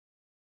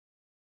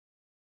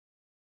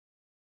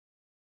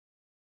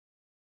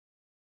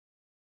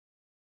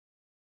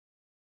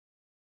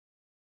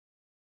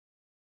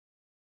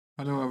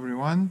Hello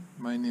everyone,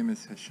 my name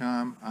is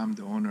Hisham. I'm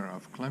the owner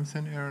of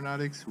Clemson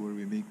Aeronautics, where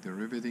we make the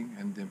riveting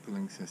and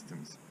dimpling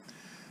systems.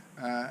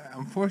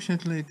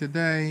 Unfortunately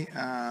today,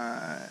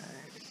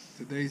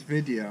 today's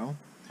video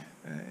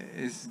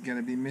is going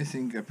to be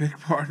missing a big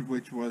part,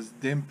 which was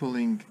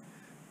dimpling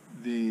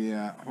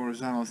the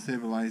horizontal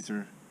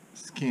stabilizer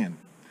skin.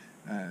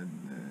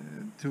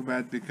 Too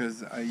bad,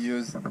 because I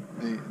used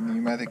the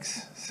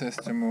NUMATX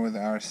system with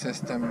our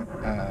system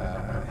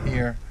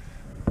here,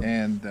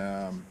 and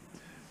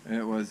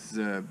it was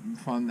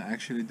fun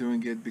actually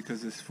doing it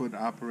because it's foot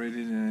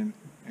operated, and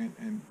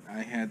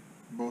I had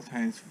both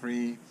hands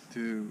free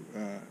to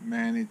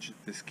manage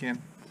the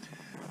skin.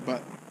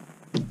 But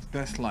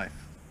that's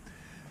life.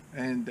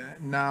 And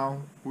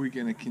now we're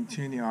going to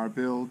continue our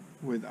build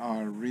with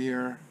our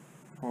rear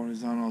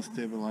horizontal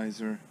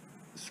stabilizer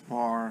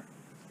spar,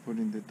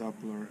 putting the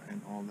doubler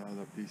and all the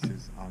other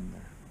pieces on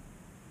there.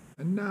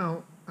 And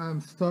now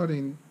I'm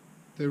starting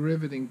the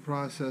riveting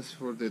process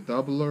for the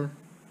doubler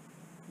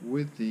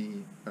with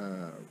the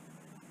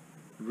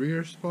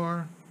rear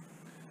spar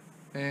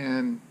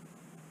and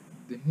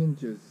the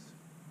hinges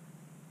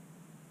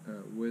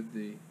with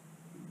the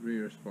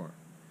rear spar.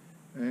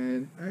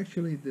 And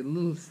actually the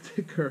little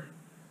sticker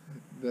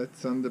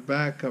that's on the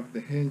back of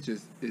the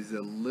hinges is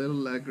a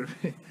little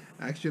aggravating.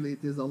 Actually,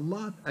 it is a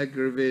lot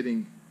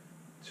aggravating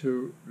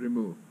to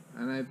remove,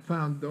 and I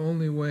found the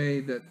only way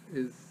that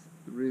is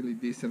really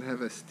decent,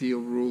 have a steel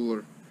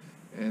ruler,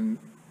 and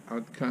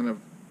I'd kind of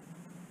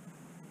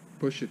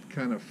push it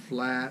kind of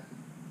flat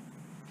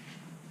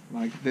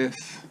like this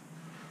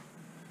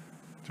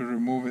to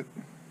remove it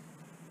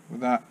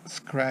without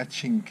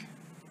scratching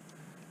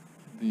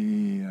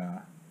the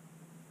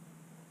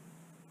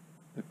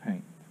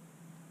paint.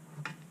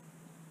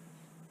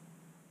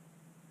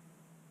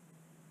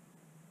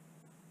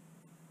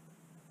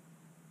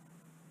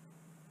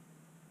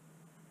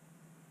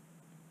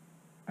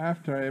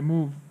 After I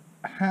move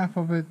half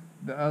of it,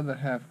 the other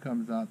half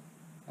comes out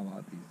a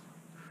lot easier.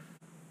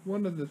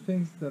 One of the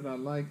things that I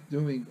like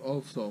doing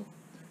also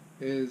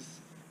is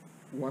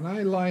when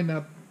I line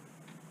up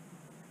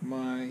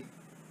my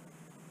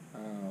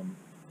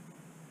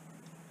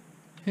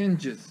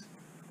hinges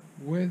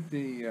with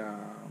the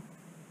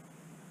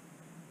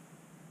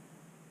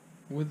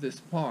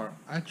spar,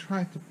 I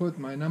try to put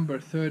my number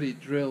 30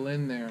 drill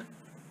in there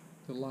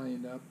to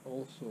line up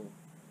also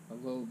a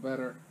little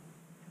better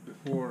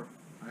before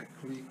I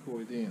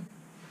cleco it in.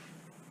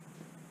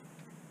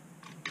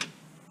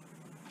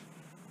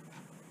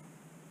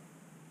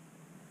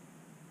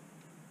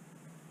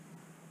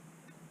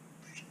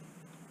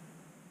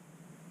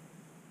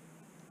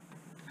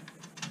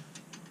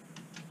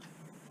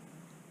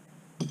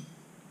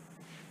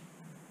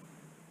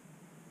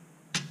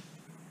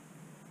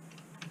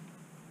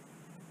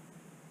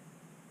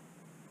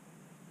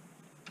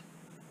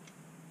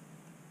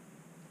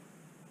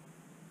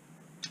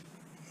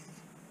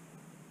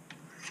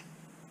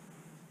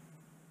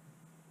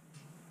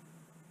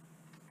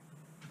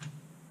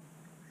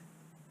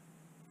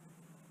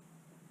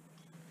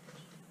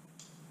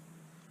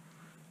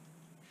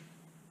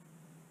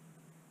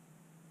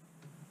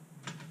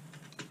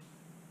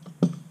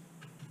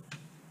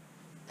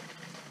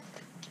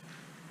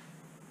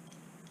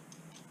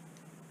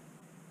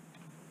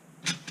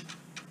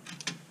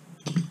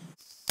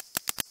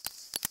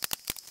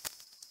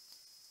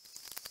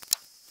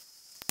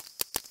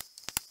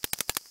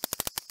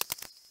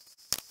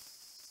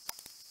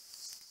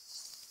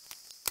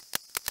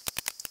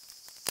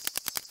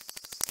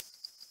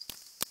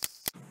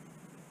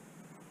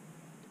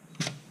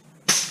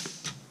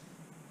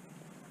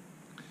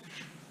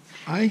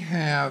 I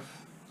have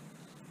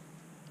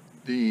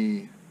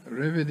the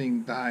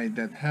riveting die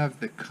that have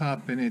the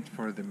cup in it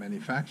for the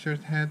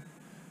manufacturer's head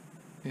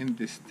in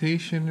the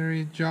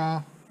stationary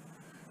jaw,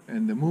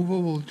 and the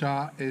movable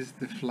jaw is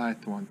the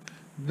flat one.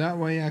 That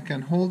way I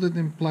can hold it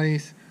in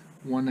place.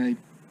 When I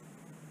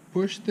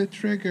push the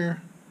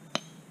trigger,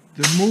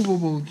 the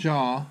movable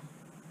jaw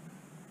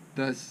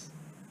does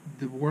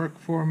the work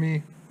for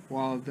me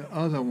while the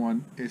other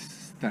one is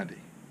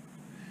steady.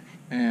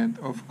 And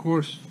of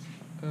course,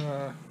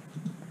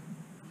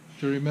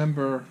 to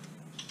remember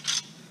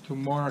to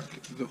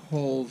mark the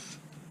holes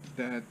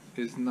that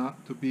is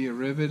not to be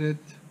riveted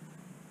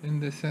in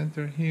the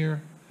center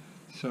here.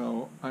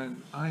 So I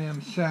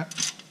am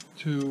set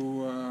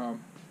to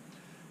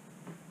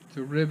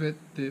rivet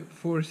the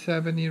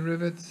 470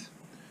 rivets,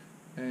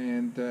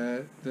 and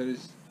there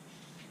is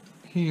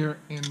here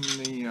in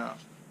the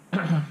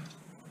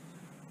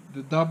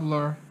the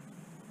doubler,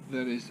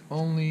 there is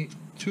only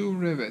 2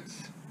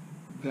 rivets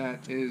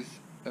that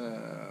is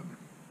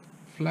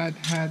flat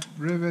head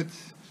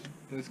rivets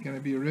that's going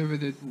to be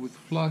riveted with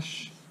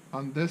flush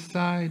on this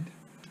side.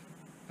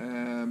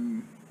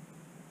 When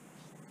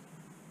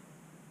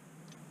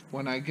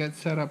I get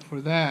set up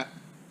for that,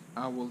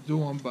 I will do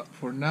them, but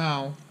for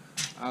now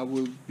I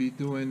will be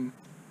doing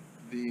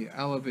the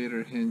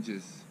elevator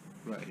hinges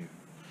right here.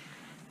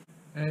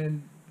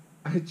 And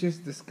I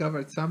just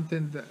discovered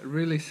something that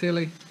really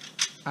silly.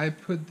 I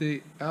put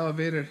the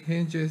elevator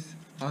hinges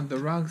on the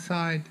wrong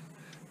side.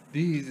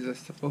 These are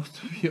supposed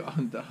to be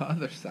on the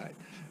other side.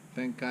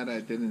 Thank God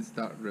I didn't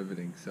start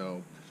riveting.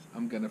 So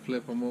I'm gonna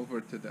flip them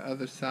over to the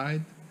other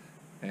side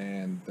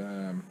and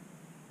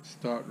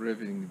start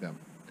riveting them.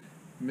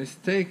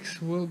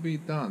 Mistakes will be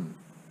done,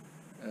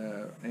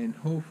 and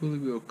hopefully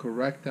we'll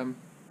correct them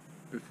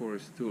before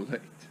it's too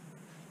late.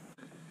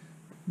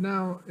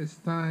 Now it's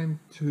time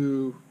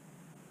to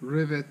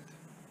rivet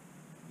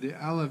the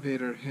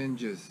elevator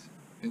hinges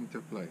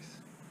into place.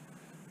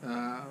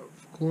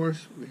 Of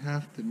course, we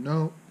have to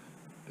note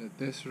that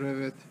this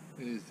rivet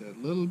is a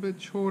little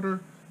bit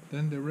shorter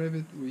than the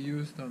rivet we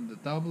used on the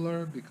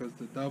doubler, because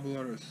the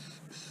doubler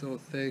is so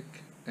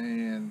thick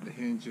and the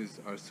hinges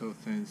are so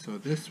thin. So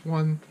this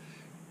one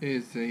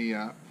is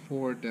a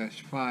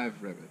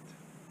 4-5 rivet.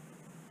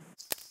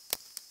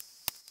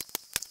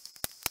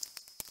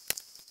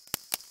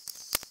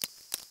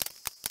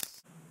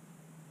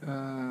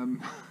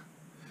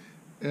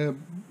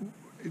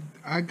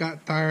 I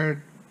got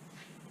tired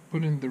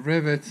putting the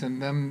rivets and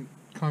then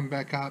come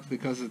back out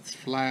because it's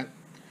flat.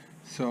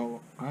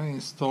 So I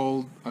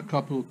installed a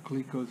couple of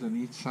clicos on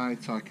each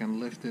side so I can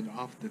lift it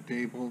off the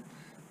table.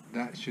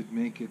 That should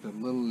make it a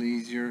little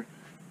easier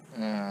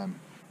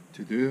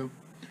to do.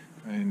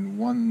 And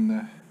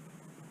one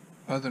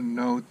other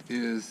note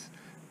is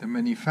the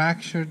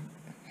manufactured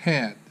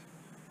head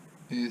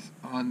is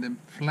on the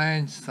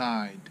flange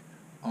side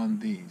on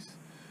these.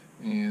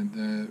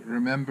 And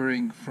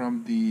remembering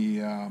from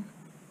the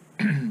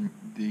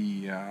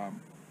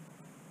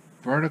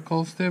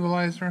vertical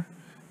stabilizer,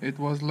 it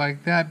was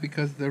like that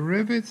because the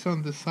rivets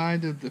on the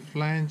side of the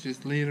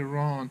flanges later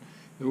on,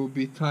 it will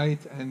be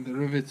tight, and the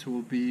rivets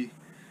will be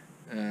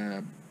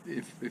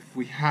if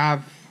we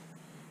have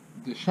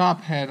the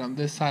shop head on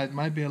this side,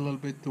 might be a little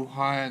bit too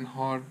high and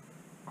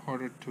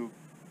harder to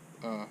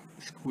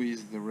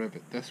squeeze the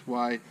rivet. That's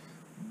why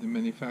the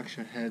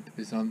manufacturer head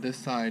is on this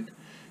side,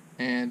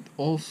 and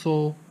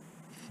also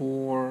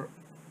for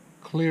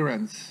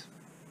clearance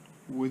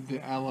with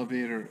the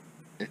elevator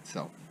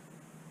itself.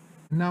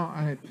 Now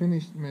I had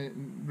finished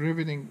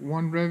riveting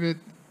one rivet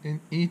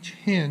in each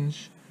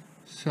hinge,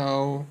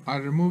 so I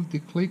removed the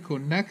clico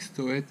next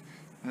to it,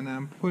 and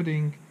I'm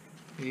putting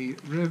a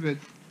rivet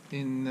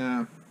in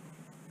the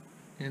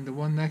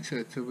one next to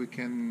it so we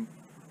can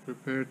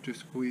prepare to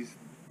squeeze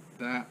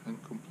that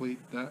and complete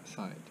that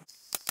side.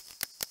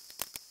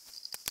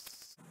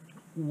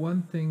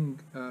 One thing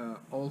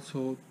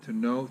also to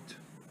note,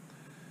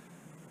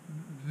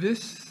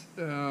 this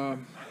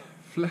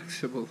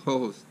flexible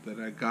hose that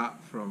I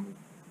got from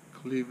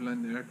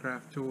Cleveland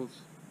Aircraft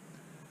Tools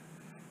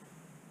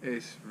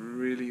is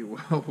really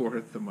well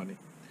worth the money.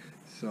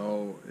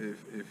 So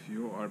if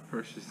you are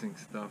purchasing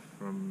stuff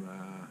from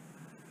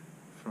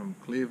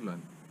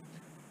Cleveland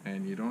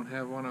and you don't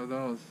have one of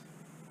those,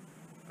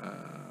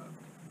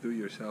 do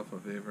yourself a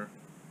favor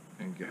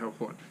and get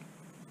one.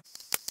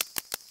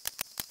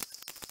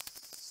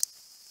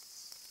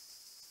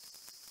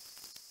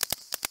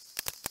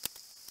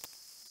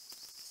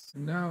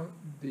 Now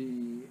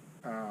the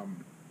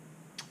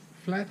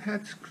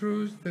flathead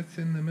screws that's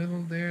in the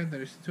middle there,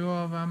 there's two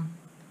of them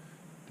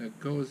that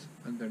goes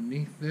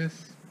underneath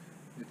this.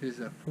 It is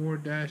a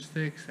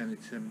 4-6 and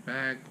it's in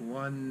bag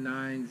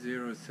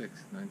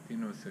 1906,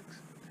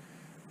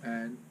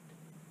 and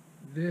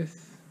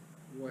this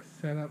was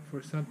set up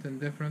for something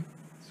different,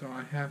 so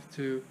I have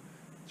to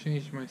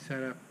change my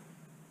setup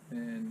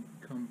and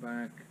come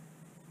back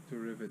to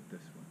rivet this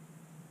one.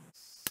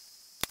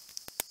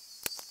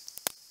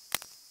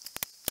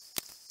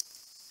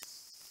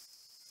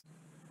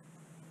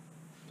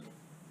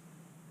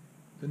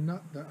 The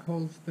nut that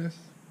holds this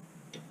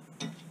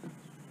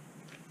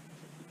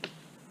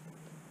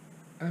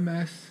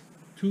MS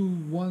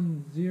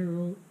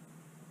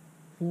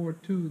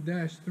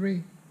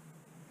 21042-3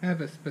 have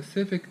a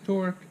specific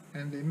torque,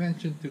 and they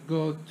mentioned to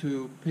go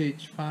to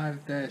page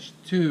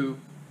 5-2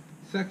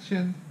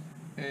 section,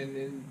 and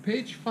in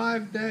page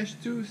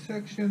 5-2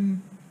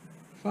 section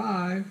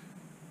 5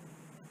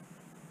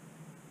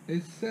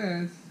 it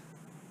says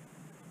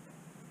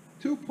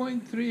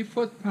 2.3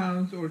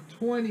 foot-pounds or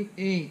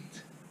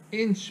 28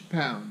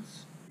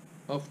 inch-pounds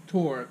of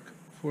torque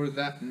for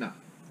that nut.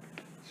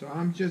 So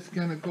I'm just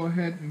gonna go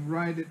ahead and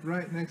write it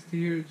right next to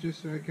here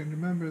just so I can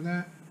remember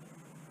that.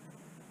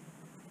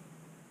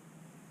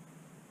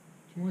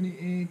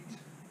 28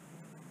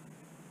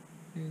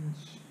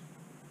 inch-pounds.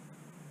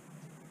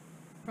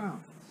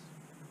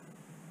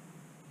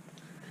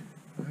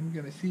 I'm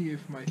gonna see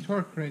if my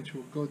torque wrench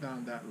will go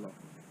down that low.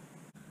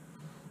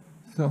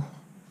 So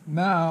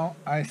now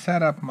I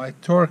set up my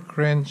torque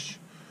wrench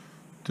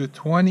to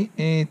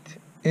 28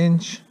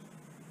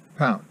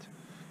 inch-pound.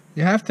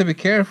 You have to be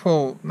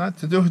careful not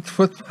to do it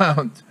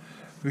foot-pound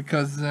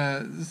because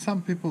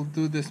some people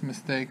do this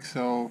mistake,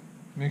 so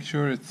make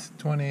sure it's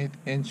 28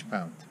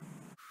 inch-pound.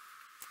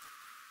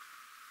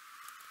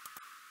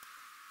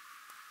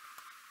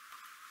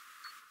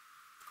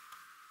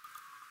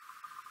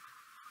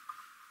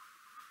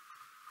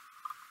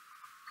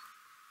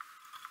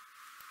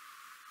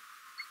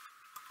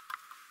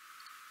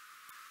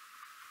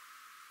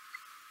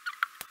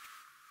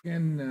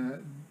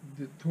 Again,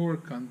 the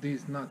torque on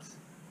these nuts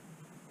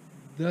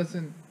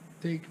doesn't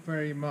take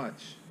very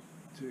much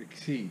to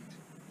exceed.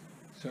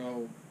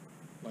 So,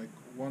 like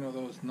one of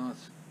those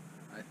nuts,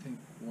 I think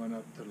went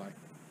up to like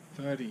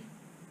 30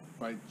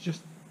 by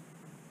just,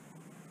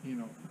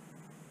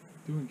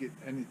 doing it,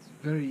 and it's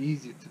very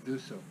easy to do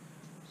so.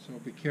 So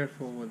be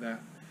careful with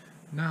that.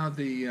 Now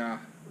the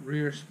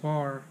rear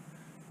spar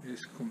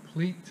is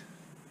complete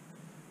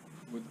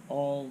with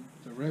all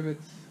the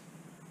rivets,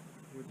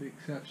 with the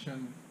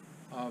exception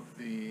of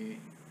the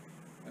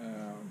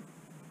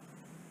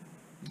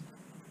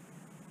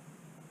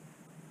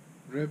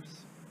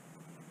ribs,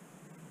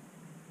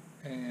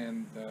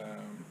 and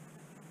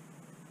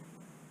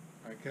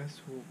I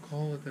guess we'll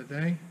call it a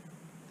day.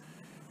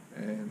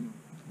 And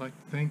I'd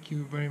like to thank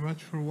you very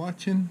much for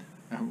watching,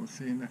 and we'll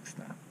see you next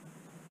time.